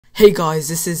Hey guys,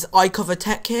 this is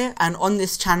iCoverTech here, and on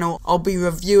this channel I'll be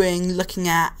reviewing, looking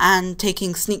at and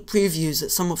taking sneak previews at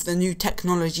some of the new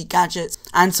technology gadgets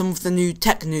and some of the new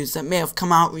tech news that may have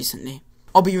come out recently.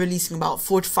 I'll be releasing about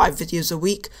 4 to 5 videos a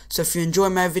week, so if you enjoy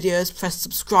my videos, press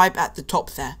subscribe at the top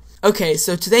there. Okay,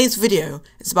 so today's video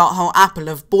is about how Apple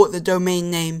have bought the domain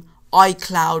name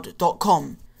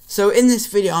iCloud.com. So in this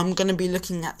video I'm going to be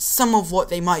looking at some of what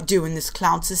they might do in this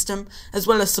cloud system, as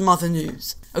well as some other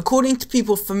news. According to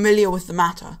people familiar with the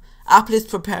matter, Apple is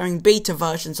preparing beta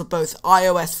versions of both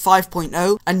iOS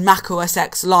 5.0 and macOS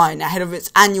X line ahead of its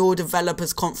annual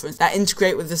developers conference that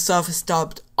integrate with the service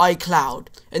dubbed iCloud,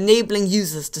 enabling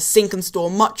users to sync and store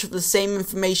much of the same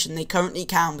information they currently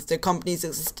can with their company's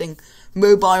existing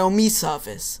Mobile.me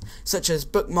service, such as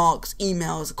bookmarks,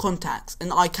 emails, contacts,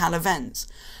 and iCal events.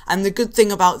 And the good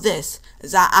thing about this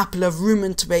is that Apple have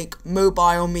rumoured to make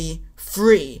Mobile.me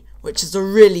free, which is a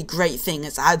really great thing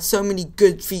as it adds so many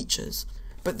good features.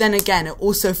 But then again, it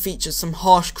also features some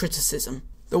harsh criticism.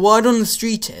 The word on the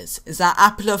street is that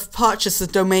Apple have purchased the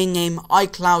domain name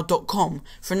iCloud.com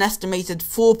for an estimated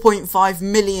 $4.5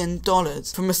 million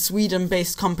from a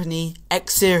Sweden-based company,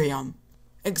 Exerion.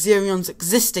 Exerion's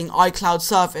existing iCloud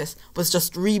service was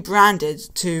just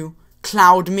rebranded to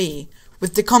CloudMe,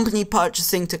 with the company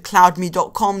purchasing the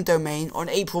cloudme.com domain on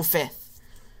April 5th.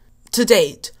 To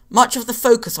date, much of the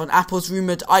focus on Apple's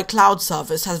rumoured iCloud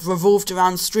service has revolved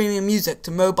around streaming music to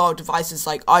mobile devices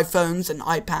like iPhones and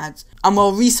iPads, and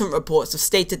while recent reports have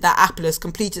stated that Apple has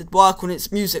completed work on its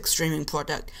music streaming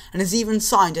product and has even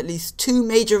signed at least 2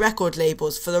 major record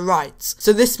labels for the rights,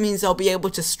 so this means they'll be able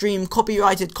to stream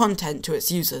copyrighted content to its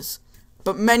users.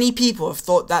 But many people have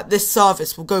thought that this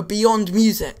service will go beyond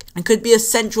music and could be a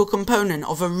central component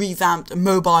of a revamped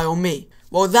Mobile.me.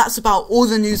 Well, that's about all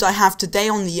the news I have today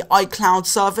on the iCloud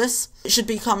service. It should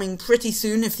be coming pretty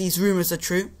soon if these rumours are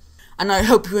true. And I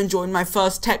hope you enjoyed my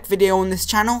first tech video on this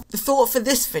channel. The thought for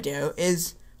this video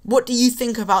is, what do you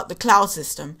think about the cloud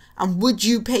system and would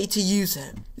you pay to use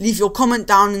it? Leave your comment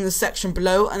down in the section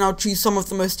below and I'll choose some of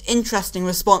the most interesting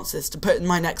responses to put in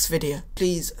my next video.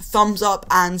 Please thumbs up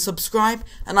and subscribe,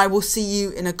 and I will see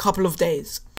you in a couple of days.